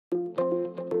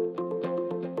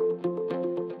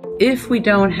if we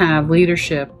don't have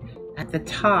leadership at the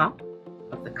top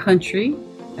of the country,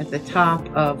 at the top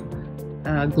of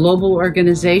global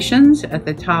organizations, at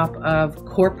the top of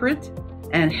corporate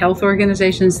and health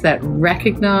organizations that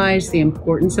recognize the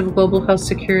importance of global health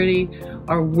security,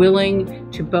 are willing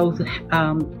to both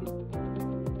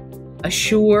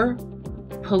assure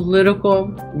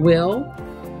political will,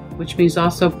 which means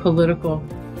also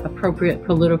appropriate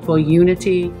political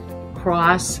unity,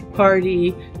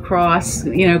 cross-party,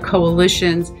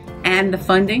 coalitions, and the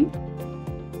funding,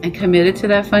 and committed to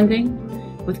that funding.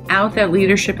 Without that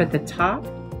leadership at the top,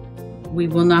 we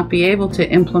will not be able to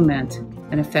implement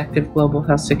an effective global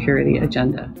health security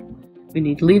agenda. We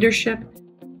need leadership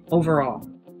overall.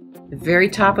 The very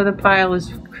top of the pile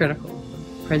is critical.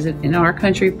 In our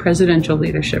country, presidential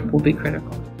leadership will be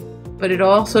critical. But it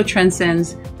also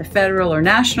transcends the federal or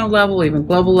national level, even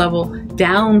global level,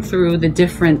 down through the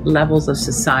different levels of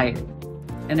society.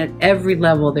 And at every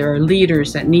level, there are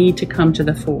leaders that need to come to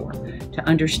the fore, to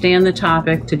understand the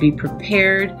topic, to be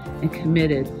prepared and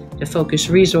committed, to focus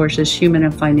resources, human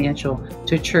and financial,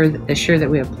 to assure that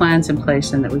we have plans in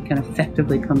place and that we can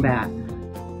effectively combat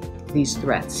these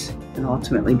threats and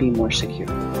ultimately be more secure.